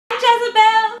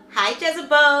Jazza-belle! Hi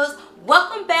Jazza-beaus!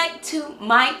 Welcome back to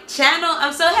my channel.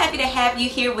 I'm so happy to have you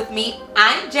here with me.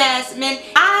 I'm Jasmine.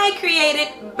 I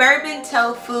created bourbon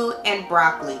tofu and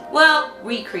broccoli. Well,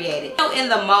 recreated. So in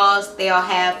the malls, they all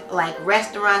have like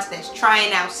restaurants that's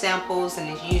trying out samples, and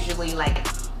it's usually like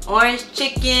orange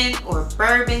chicken or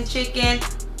bourbon chicken.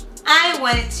 I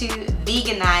wanted to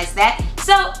veganize that,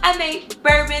 so I made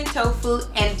bourbon tofu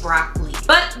and broccoli.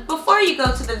 But before you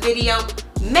go to the video,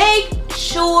 make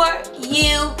sure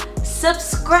you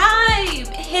subscribe.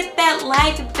 Hit that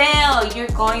like bell. You're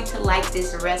going to like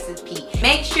this recipe.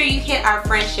 Make sure you hit our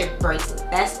friendship bracelet.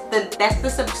 That's the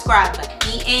subscribe button.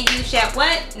 Me and you shall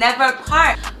what? Never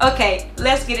part. Okay,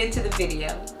 let's get into the video.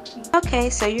 Okay,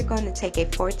 so you're going to take a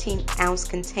 14-ounce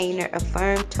container of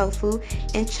firm tofu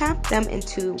and chop them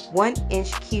into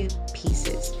 1-inch cube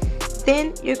pieces.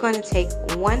 Then you're going to take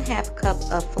 1/2 cup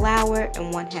of flour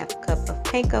and 1/2 cup of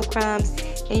panko crumbs,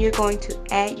 and you're going to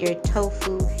add your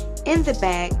tofu in the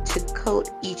bag to coat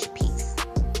each piece.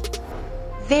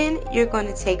 Then you're going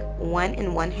to take 1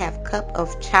 1/2 cup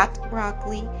of chopped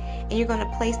broccoli, and you're going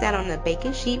to place that on the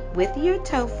baking sheet with your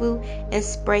tofu and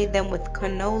spray them with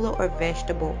canola or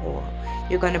vegetable oil.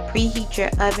 You're going to preheat your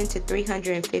oven to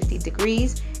 350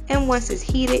 degrees, and once it's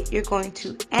heated, you're going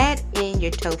to add in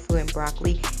your tofu and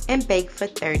broccoli and bake for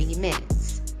 30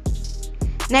 minutes.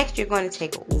 Next, you're going to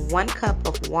take 1 cup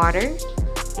of water,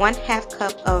 1/2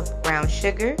 cup of brown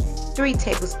sugar, 3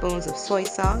 tablespoons of soy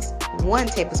sauce, 1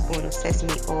 tablespoon of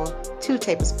sesame oil, 2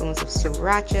 tablespoons of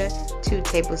Sriracha, 2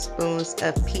 tablespoons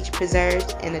of peach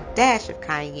preserves, and a dash of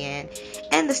Cayenne,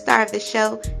 and the star of the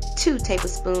show, 2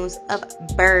 tablespoons of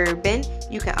bourbon.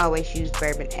 You can always use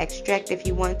bourbon extract if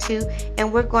you want to,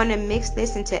 and we're going to mix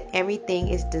this until everything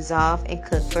is dissolved and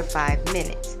cooked for 5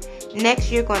 minutes.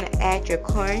 Next, you're going to add your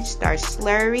cornstarch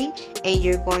slurry, and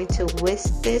you're going to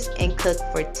whisk this and cook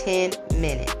for 10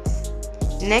 minutes.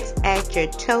 Next, add your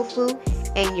tofu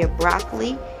and your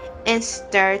broccoli and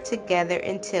stir together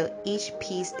until each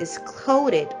piece is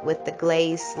coated with the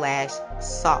glaze /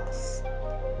 sauce.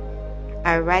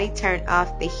 Alrighty, turn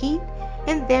off the heat,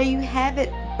 and there you have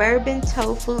it, bourbon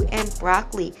tofu and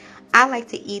broccoli. I like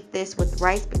to eat this with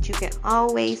rice, but you can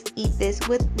always eat this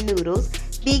with noodles,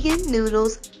 vegan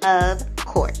noodles of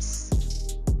course.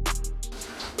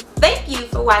 Thank you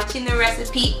for watching the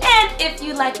recipe, and if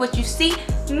you like what you see,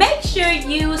 make sure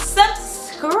you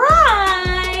subscribe.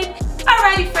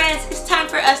 Alrighty friends, it's time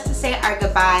for us to say our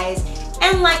goodbyes,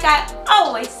 and like I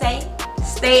always say,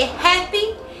 stay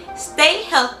happy, stay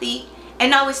healthy,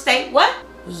 and always stay what?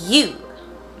 You,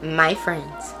 my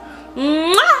friends.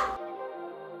 Mwah!